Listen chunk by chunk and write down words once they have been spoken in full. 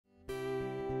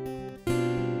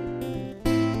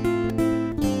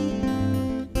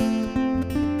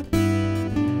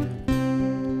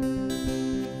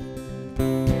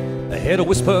heard a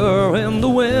whisper in the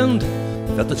wind,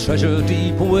 felt the treasure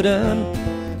deep within,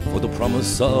 for the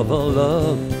promise of a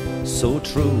love so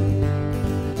true.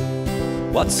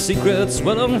 What secrets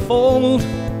will unfold?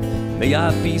 May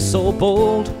I be so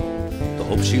bold to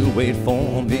hope she'll wait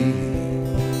for me.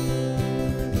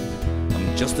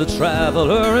 I'm just a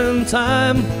traveler in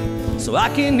time, so I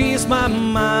can ease my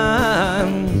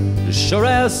mind. As sure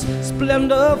as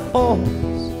splendor falls,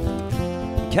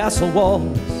 castle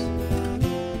walls,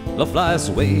 love lies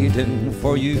waiting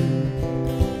for you.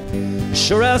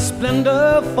 Sure as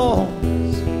splendor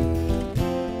falls,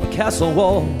 castle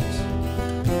walls,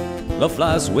 love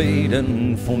lies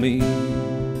waiting for me.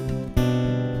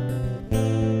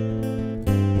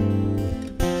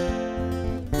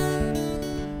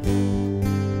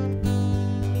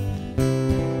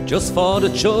 Just for the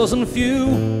chosen few,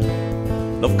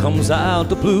 love comes out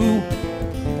the blue,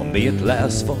 or may it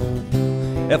last for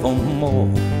evermore.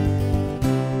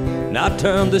 Now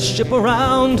turn the ship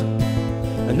around,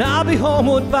 and I'll be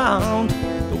homeward bound,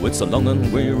 though it's a long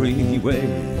and weary way.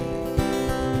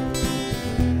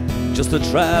 Just a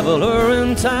traveler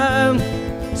in time,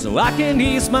 so I can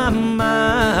ease my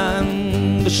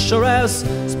mind. As sure as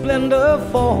splendor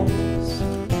falls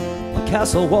on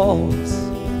castle walls,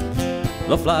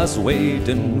 love lies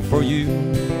waiting for you.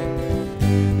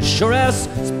 As sure as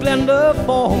splendor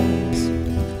falls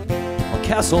on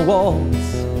castle walls,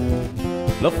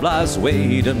 love lies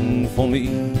waiting for me.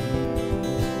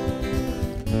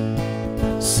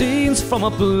 Scenes from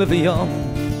oblivion,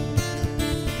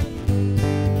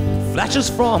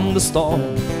 flashes from the storm,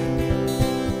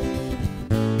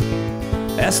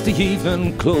 as the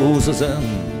evening closes in,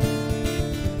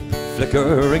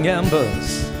 flickering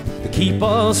embers to keep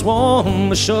us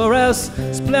warm. As sure as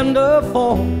splendor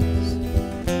falls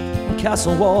on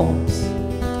castle walls,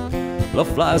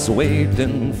 love lies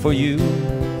waiting for you.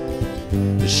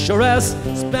 As sure as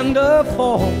splendor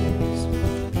falls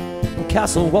on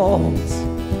castle walls,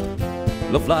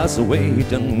 love lies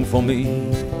waiting for me.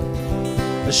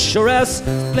 As sure as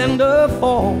splendor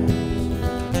falls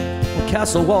on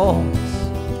castle walls,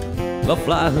 love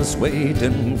lies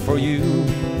waiting for you.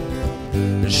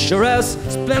 As sure as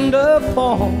splendor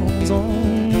falls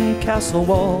on castle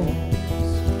walls,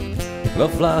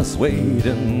 love lies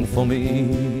waiting for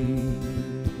me.